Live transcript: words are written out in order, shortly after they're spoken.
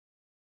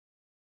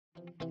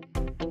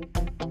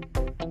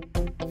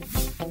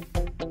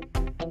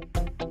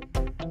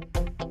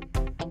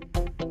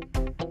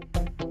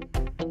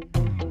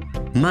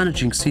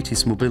Managing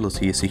cities'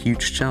 mobility is a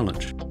huge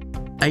challenge.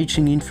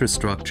 Aging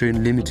infrastructure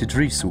and limited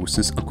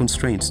resources are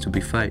constraints to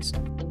be faced.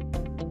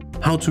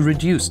 How to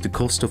reduce the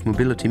cost of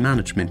mobility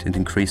management and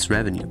increase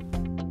revenue.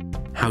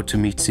 How to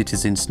meet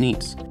citizens'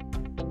 needs.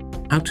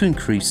 How to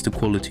increase the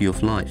quality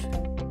of life.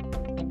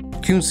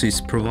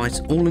 Kiunsys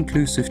provides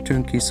all-inclusive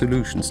turnkey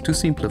solutions to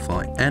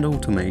simplify and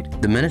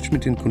automate the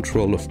management and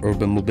control of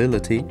urban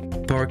mobility,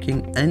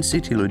 parking and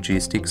city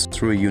logistics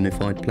through a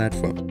unified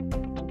platform.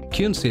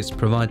 Kiunsys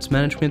provides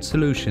management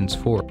solutions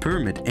for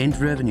permit and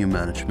revenue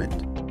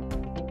management,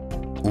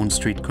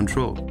 on-street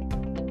control,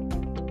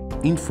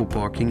 info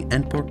parking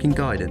and parking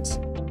guidance,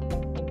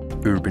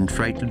 urban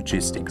freight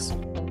logistics.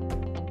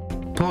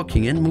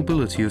 Parking and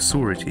mobility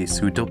authorities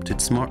who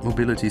adopted smart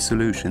mobility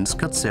solutions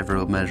got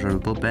several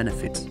measurable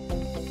benefits.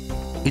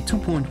 A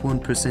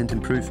 2.1%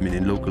 improvement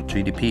in local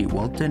GDP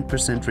while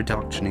 10%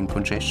 reduction in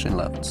congestion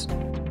levels.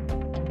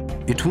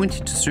 A 20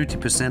 to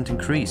 30%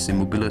 increase in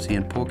mobility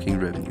and parking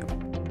revenue.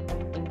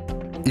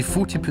 A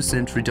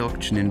 40%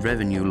 reduction in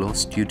revenue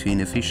loss due to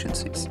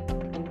inefficiencies.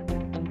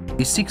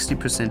 A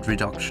 60%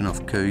 reduction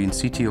of queue in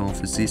city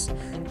offices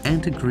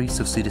and increase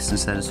of citizen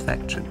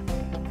satisfaction.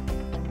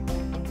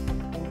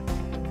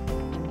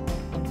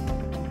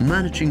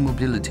 Managing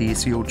mobility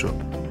is your job.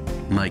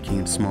 Making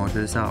it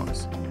smarter is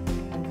ours.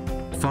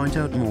 Find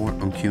out more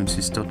on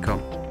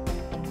Kiunsys.com.